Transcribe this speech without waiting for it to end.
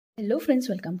Hello friends,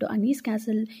 welcome to Anees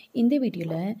கேசல். இந்த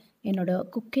வீடியோவில் என்னோடய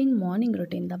குக்கிங் மார்னிங்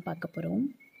ரொட்டீன் தான் பார்க்க போகிறோம்.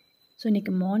 ஸோ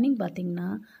இன்றைக்கி மார்னிங் பார்த்திங்கன்னா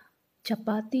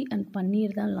சப்பாத்தி அண்ட்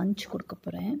பன்னீர் தான் லன்ச் கொடுக்க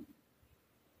போகிறேன்.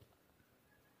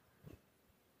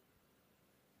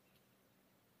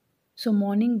 ஸோ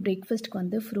மார்னிங் பிரேக்ஃபாஸ்ட்டுக்கு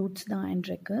வந்து ஃப்ரூட்ஸ் தான்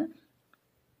இருக்கு.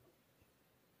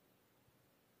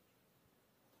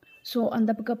 ஸோ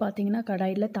அந்த பக்கம் பார்த்திங்கன்னா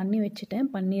கடாயில் தண்ணி வச்சுட்டேன்.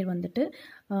 பன்னீர் வந்துட்டு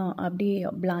அப்படியே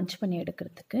பிளான்ச் பண்ணி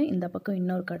எடுக்கிறதுக்கு. இந்த பக்கம்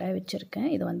இன்னொரு கடாய் வச்சுருக்கேன்.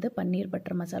 இது வந்து பன்னீர்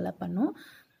பட்டர் மசாலா பண்ணும்.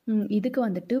 இதுக்கு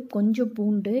வந்துட்டு கொஞ்சம்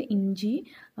பூண்டு, இஞ்சி,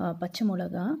 பச்சை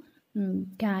மிளகா,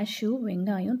 கேஷ்யூ,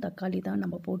 வெங்காயம், தக்காளி தான்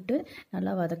நம்ம போட்டு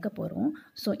நல்லா வதக்க போகிறோம்.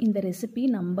 ஸோ இந்த ரெசிபி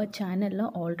நம்ம சேனலில்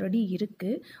ஆல்ரெடி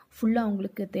இருக்குது. ஃபுல்லாக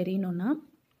உங்களுக்கு தெரியணுன்னா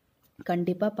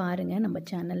கண்டிப்பாக பாருங்கள், நம்ம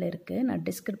சேனலில் இருக்குது. நான்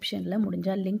டிஸ்கிரிப்ஷனில்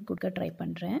முடிஞ்சால் லிங்க் கொடுக்க ட்ரை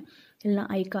பண்ணுறேன், இல்லைனா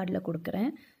ஐ கார்டில் கொடுக்குறேன்.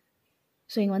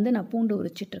 ஸோ இங்கே வந்து நான் பூண்டு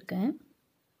உரிச்சிட்ருக்கேன்.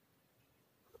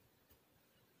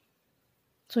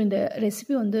 ஸோ இந்த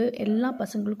ரெசிபி வந்து எல்லா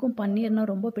பசங்களுக்கும் பன்னீர்னால்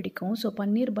ரொம்ப பிடிக்கும். ஸோ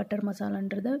பன்னீர் பட்டர்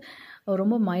மசாலான்றது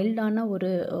ரொம்ப மைல்டான ஒரு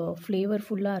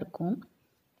ஃப்ளேவர்ஃபுல்லாக இருக்கும்,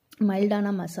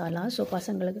 மைல்டான மசாலா. ஸோ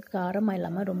பசங்களுக்கு காரமாக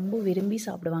இல்லாமல் ரொம்ப விரும்பி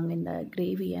சாப்பிடுவாங்க இந்த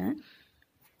கிரேவியை.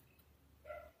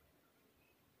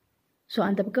 ஸோ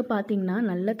அந்த பக்கம் பார்த்திங்கன்னா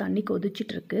நல்லா தண்ணி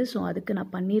கொதிச்சிட்ருக்கு. ஸோ அதுக்கு நான்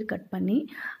பன்னீர் கட் பண்ணி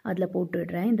அதில்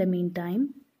போட்டுடுறேன். இந்த மீன் டைம்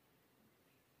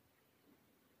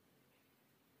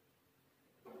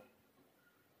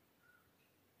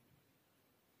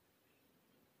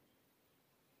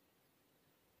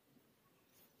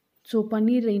ஸோ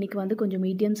பன்னீர் இன்றைக்கி வந்து கொஞ்சம்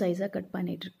மீடியம் சைஸாக கட்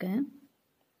பண்ணிகிட்ருக்கேன்.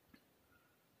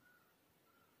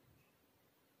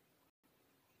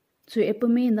 ஸோ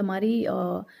எப்போவுமே இந்த மாதிரி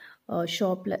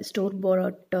ஷாப்பில் ஸ்டோர்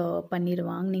பாட் பன்னீர்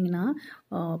வாங்கினீங்கன்னா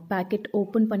பேக்கெட்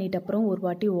ஓப்பன் பண்ணிவிட்டு அப்புறம் ஒரு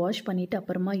வாட்டி வாஷ் பண்ணிவிட்டு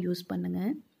அப்புறமா யூஸ்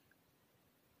பண்ணுங்கள்.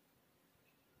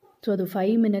 ஸோ அது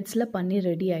 5 மினிட்ஸில் பன்னீர்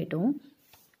ரெடி ஆகிடும்.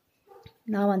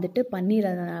 நான் வந்துட்டு பன்னீர்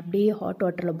அதை அப்படியே ஹாட்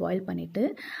வாட்டரில் பாயில் பண்ணிவிட்டு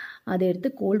அதை எடுத்து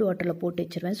கோல்டு வாட்டரில் போட்டு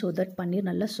வச்சுருவேன். ஸோ தட் பன்னீர்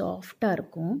நல்லா சாஃப்டாக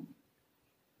இருக்கும்.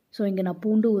 ஸோ இங்கே நான்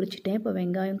பூண்டு உரிச்சிட்டேன். இப்போ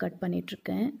வெங்காயம் கட்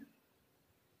பண்ணிகிட்ருக்கேன்.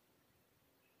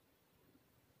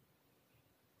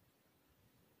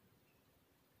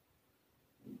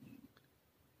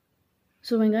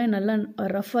 ஸோ வெங்காயம் நல்லா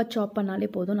ரஃப்பாக சாப் பண்ணாலே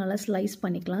போதும், நல்லா ஸ்லைஸ்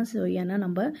பண்ணிக்கலாம். ஸோ ஏன்னா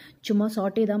நம்ம சும்மா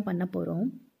சாட்டே தான் பண்ண போகிறோம்.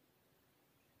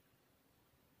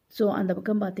 ஸோ அந்த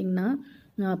பக்கம் பார்த்திங்கன்னா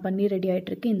பன்னீர் ரெடி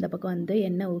ஆகிட்டுருக்கு. இந்த பக்கம் வந்து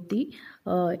எண்ணெய் ஊற்றி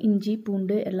இஞ்சி,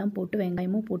 பூண்டு எல்லாம் போட்டு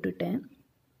வெங்காயமும் போட்டுட்டேன்.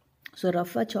 ஸோ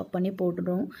ரஃப்பாக சாப் பண்ணி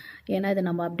போட்டுடும், ஏன்னா இதை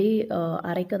நம்ம அப்படியே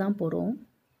அரைக்க தான் போகிறோம்.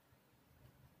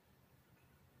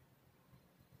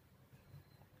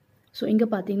 ஸோ இங்கே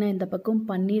பார்த்திங்கன்னா இந்த பக்கம்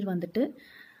பன்னீர் வந்துட்டு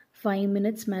 5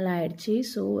 மினிட்ஸ் மேலே ஆயிடுச்சு.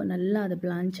 ஸோ நல்லா அது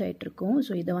பிளான்ச் ஆகிட்ருக்கும்.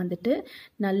 ஸோ இதை வந்துட்டு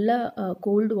நல்லா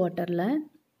கோல்டு வாட்டர்னால்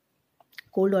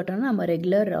நம்ம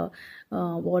ரெகுலர்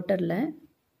வாட்டரில்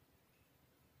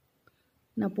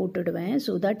நான் போட்டுடுவேன்.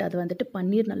 ஸோ தட் அது வந்துட்டு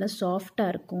பன்னீர் நல்லா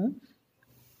சாஃப்டாக இருக்கும்.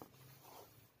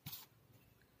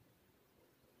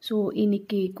 ஸோ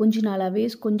இன்றைக்கி கொஞ்ச நாளாகவே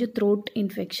கொஞ்சம் த்ரோட்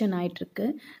இன்ஃபெக்ஷன் ஆகிட்டுருக்கு.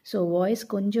 ஸோ வாய்ஸ்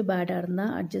கொஞ்சம் பேடாக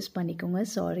இருந்தால் அட்ஜஸ்ட் பண்ணிக்கோங்க,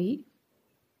 சாரி.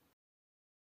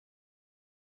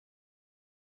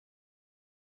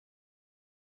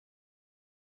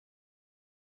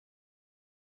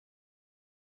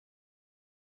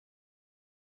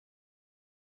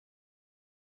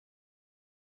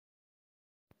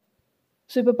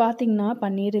 ஸோ இப்போ பார்த்திங்கன்னா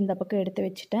பன்னீர் இந்த பக்கம் எடுத்து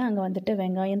வச்சுட்டேன். அங்கே வந்துட்டு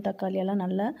வெங்காயம், தக்காளி எல்லாம்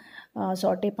நல்லா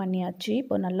சாட்டே பண்ணியாச்சு.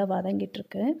 இப்போ நல்லா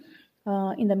வதங்கிட்டுருக்கு.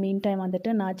 இந்த மீன் டைம்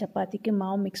வந்துட்டு நான் சப்பாத்திக்கு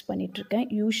மாவு மிக்ஸ் பண்ணிகிட்ருக்கேன்.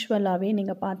 யூஸ்வலாகவே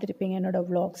நீங்கள் பார்த்துருப்பீங்க என்னோடய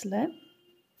வ்ளாக்ஸில்.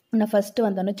 நான் ஃபஸ்ட்டு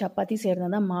வந்தோன்னே சப்பாத்தி செய்கிறதா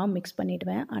தான் மாவு மிக்ஸ்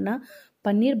பண்ணிவிடுவேன். ஆனால்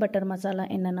பன்னீர் பட்டர் மசாலா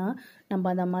என்னென்னா, நம்ம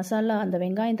அந்த மசாலா அந்த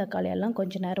வெங்காயம் தக்காளி எல்லாம்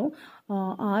கொஞ்சம் நேரம்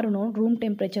ஆறணும். ரூம்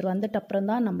டெம்பரேச்சர் வந்துட்டு அப்புறம்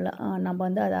தான் நம்ம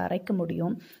வந்து அதை அரைக்க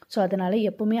முடியும். ஸோ அதனால்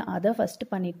எப்போவுமே அதை ஃபஸ்ட்டு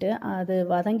பண்ணிவிட்டு அது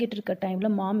வதங்கிட்டு இருக்க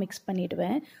டைமில் மாவு மிக்ஸ்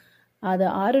பண்ணிவிடுவேன். அது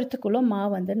ஆறுறதுக்குள்ளே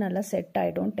மாவு வந்து நல்லா செட்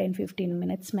ஆகிடும் 10-15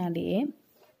 மினிட்ஸ் மேலேயே.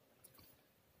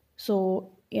 ஸோ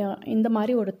இந்த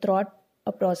மாதிரி ஒரு த்ராட்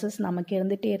ப்ராசஸ் நமக்கு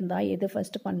இருந்துகிட்டே இருந்தால் எது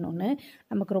ஃபஸ்ட்டு பண்ணணுன்னு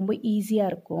நமக்கு ரொம்ப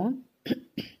ஈஸியாக இருக்கும்.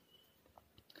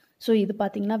 ஸோ இது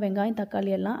பார்த்திங்கன்னா வெங்காயம்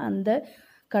தக்காளி எல்லாம் அந்த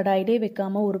கடாயிலே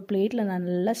வைக்காமல் ஒரு பிளேட்டில் நான்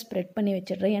நல்லா ஸ்ப்ரெட் பண்ணி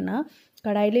வச்சிடுறேன். ஏன்னா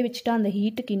கடாயிலே வச்சுட்டா அந்த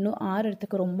ஹீட்டுக்கு இன்னும்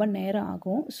ஆறுறதுக்கு ரொம்ப நேரம்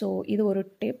ஆகும். ஸோ இது ஒரு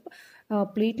டிப்.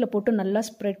 பிளேட்டில் போட்டு நல்லா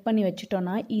ஸ்ப்ரெட் பண்ணி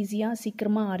வச்சுட்டோன்னா ஈஸியாக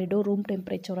சீக்கிரமாக ஆறிடும், ரூம்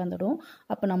டெம்பரேச்சர் வந்துடும்.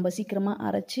 அப்போ நம்ம சீக்கிரமாக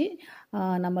அரைச்சி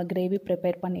நம்ம கிரேவி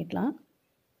ப்ரிப்பேர் பண்ணிடலாம்.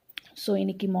 ஸோ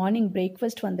இன்றைக்கி மார்னிங்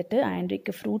பிரேக்ஃபாஸ்ட் வந்துட்டு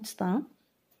ஆண்ட்ரிக்கு ஃப்ரூட்ஸ் தான்.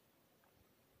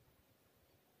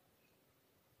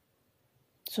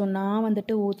 ஸோ நான்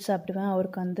வந்துட்டு ஓட்ஸ் சாப்பிடுவேன்,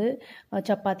 அவருக்கு வந்து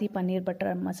சப்பாத்தி பன்னீர்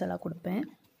பட்டர் மசாலா கொடுப்பேன்.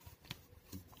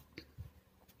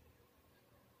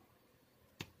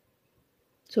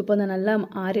 ஸோ இப்போ அந்த நல்லா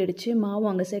ஆறிடுச்சு, மாவு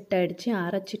அங்கே செட் ஆகிடுச்சு,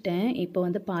 அரைச்சிட்டேன். இப்போ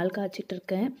வந்து பால்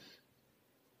காய்ச்சிட்ருக்கேன்.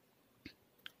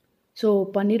 ஸோ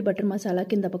பன்னீர் பட்டர்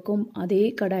மசாலாவுக்கு இந்த பக்கம் அதே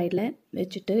கடாயில்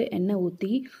வச்சுட்டு எண்ணெய்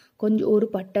ஊற்றி கொஞ்சம் ஒரு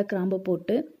பட்டை கிராம்பு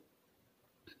போட்டு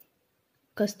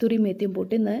கஸ்தூரி மேத்தியும்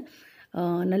போட்டு இந்த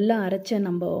நல்லா அரைச்ச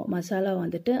நம்ம மசாலா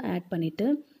வந்துட்டு ஆட் பண்ணிவிட்டு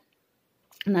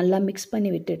நல்லா மிக்ஸ்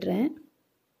பண்ணி விட்டுடுறேன்.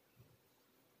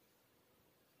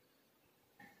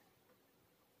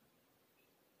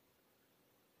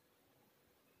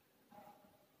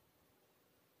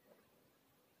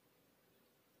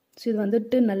 ஸோ இது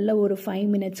வந்துட்டு நல்ல ஒரு 5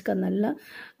 மினிட்ஸ்க்கு அது நல்லா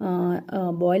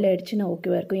பாயில் ஆகிடுச்சுன்னா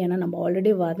ஓகேவாக இருக்கும். ஏன்னா நம்ம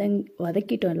ஆல்ரெடி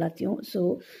வதக்கிட்டோம் எல்லாத்தையும். ஸோ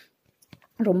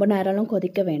ரொம்ப நேரம்லாம்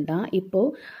கொதிக்க வேண்டாம்.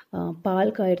 இப்போது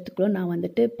பால் காயறதுக்குள்ளே நான்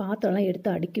வந்துட்டு பாத்திரம்லாம் எடுத்து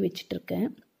அடுக்கி வச்சிட்ருக்கேன்.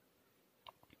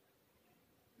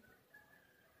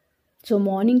 ஸோ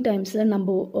மார்னிங் டைம்ஸில்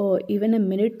நம்ம ஈவன் அ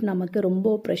மினிட் நமக்கு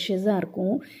ரொம்ப ப்ரெஷஸாக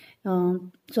இருக்கும்.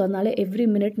 ஸோ அதனால் எவ்ரி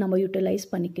மினிட் நம்ம யூட்டிலைஸ்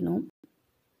பண்ணிக்கணும்.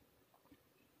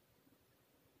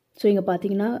 ஸோ இங்கே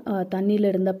பார்த்தீங்கன்னா தண்ணியில்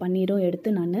இருந்த பன்னீரும் எடுத்து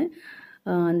நான்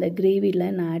அந்த கிரேவியில்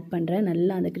நான் ஆட் பண்ணுறேன்.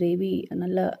 நல்லா அந்த கிரேவி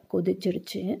நல்லா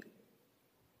கொதிச்சிடுச்சு.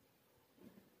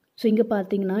 ஸோ இங்கே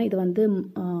பார்த்தீங்கன்னா இது வந்து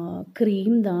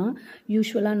க்ரீம் தான்.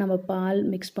 யூஸ்வலாக நம்ம பால்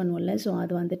மிக்ஸ் பண்ணுவோம்ல, ஸோ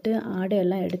அது வந்துட்டு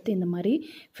ஆடையெல்லாம் எடுத்து இந்த மாதிரி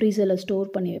ஃப்ரீசரில் ஸ்டோர்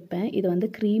பண்ணி வைப்பேன். இது வந்து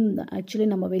க்ரீம் தான், ஆக்சுவலி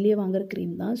நம்ம வெளியே வாங்குகிற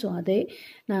க்ரீம் தான். ஸோ அதே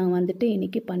நான் வந்துட்டு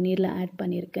இன்றைக்கி பன்னீரில் ஆட்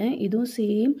பண்ணியிருக்கேன். இதுவும்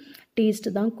சேம்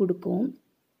டேஸ்ட்டு தான் கொடுக்கும்.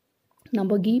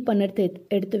 நம்ம கீ பன்னீர்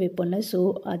எடுத்து வைப்போம்ல, ஸோ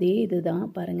அதே இது தான்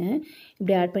பாருங்கள்.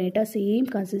 இப்படி ஆட் பண்ணிட்டா சேம்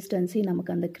கன்சிஸ்டன்சி,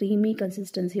 நமக்கு அந்த க்ரீமி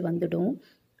கன்சிஸ்டன்சி வந்துடும்.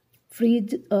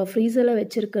 ஃப்ரீசரில்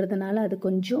வச்சுருக்கிறதுனால அது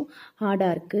கொஞ்சம்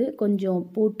ஹார்டாக இருக்குது. கொஞ்சம்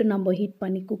போட்டு நம்ம ஹீட்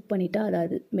பண்ணி குக் பண்ணிட்டா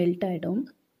அது மெல்ட் ஆகிடும்.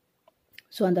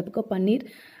 ஸோ அந்த பக்கம் பன்னீர்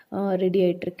ரெடி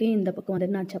ஆகிட்டுருக்கு. இந்த பக்கம்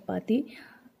வந்து நான் சப்பாத்தி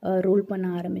ரோல் பண்ண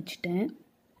ஆரம்பிச்சிட்டேன்.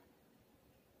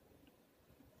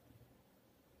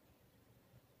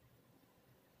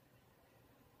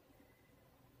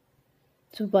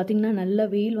 ஸோ பார்த்திங்கன்னா நல்ல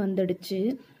வெயில் வந்துடுச்சு.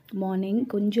 மார்னிங்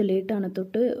கொஞ்சம் லேட்டான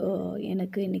தொட்டு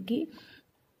எனக்கு இன்றைக்கி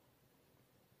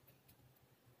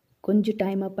கொஞ்சம்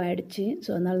டைம் அப் ஆகிடுச்சு. ஸோ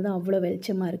அதனால தான் அவ்வளோ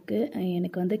வெளிச்சமாக இருக்குது.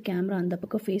 எனக்கு வந்து கேமரா அந்த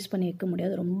பக்கம் ஃபேஸ் பண்ணி வைக்க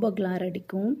முடியாது, ரொம்ப கிளார்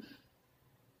அடிக்கும்.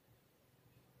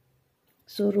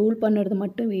 ஸோ ரோல் பண்ணுறது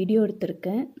மட்டும் வீடியோ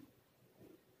எடுத்திருக்கேன்.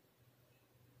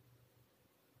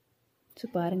 ஸோ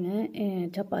பாருங்கள்,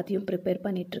 சப்பாத்தியும் ப்ரிப்பேர்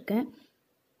பண்ணிகிட்ருக்கேன்.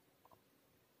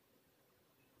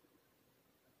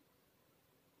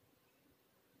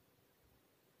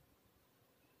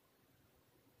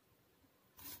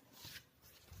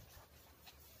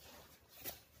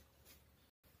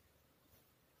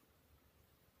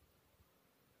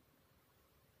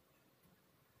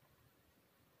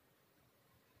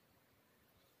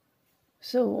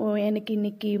 ஸோ எனக்கு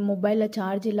இன்றைக்கி மொபைலில்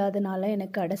சார்ஜ் இல்லாதனால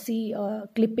எனக்கு கடைசி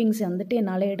கிளிப்பிங்ஸ் வந்துட்டு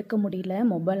என்னால் எடுக்க முடியல,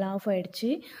 மொபைல் ஆஃப் ஆகிடுச்சு.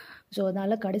 ஸோ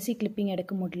அதனால் கடைசி கிளிப்பிங்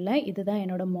எடுக்க முடியல. இதுதான்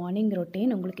என்னோடய மார்னிங்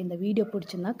ரொட்டீன். உங்களுக்கு இந்த வீடியோ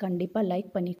பிடிச்சிருந்தா கண்டிப்பாக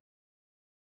லைக் பண்ணி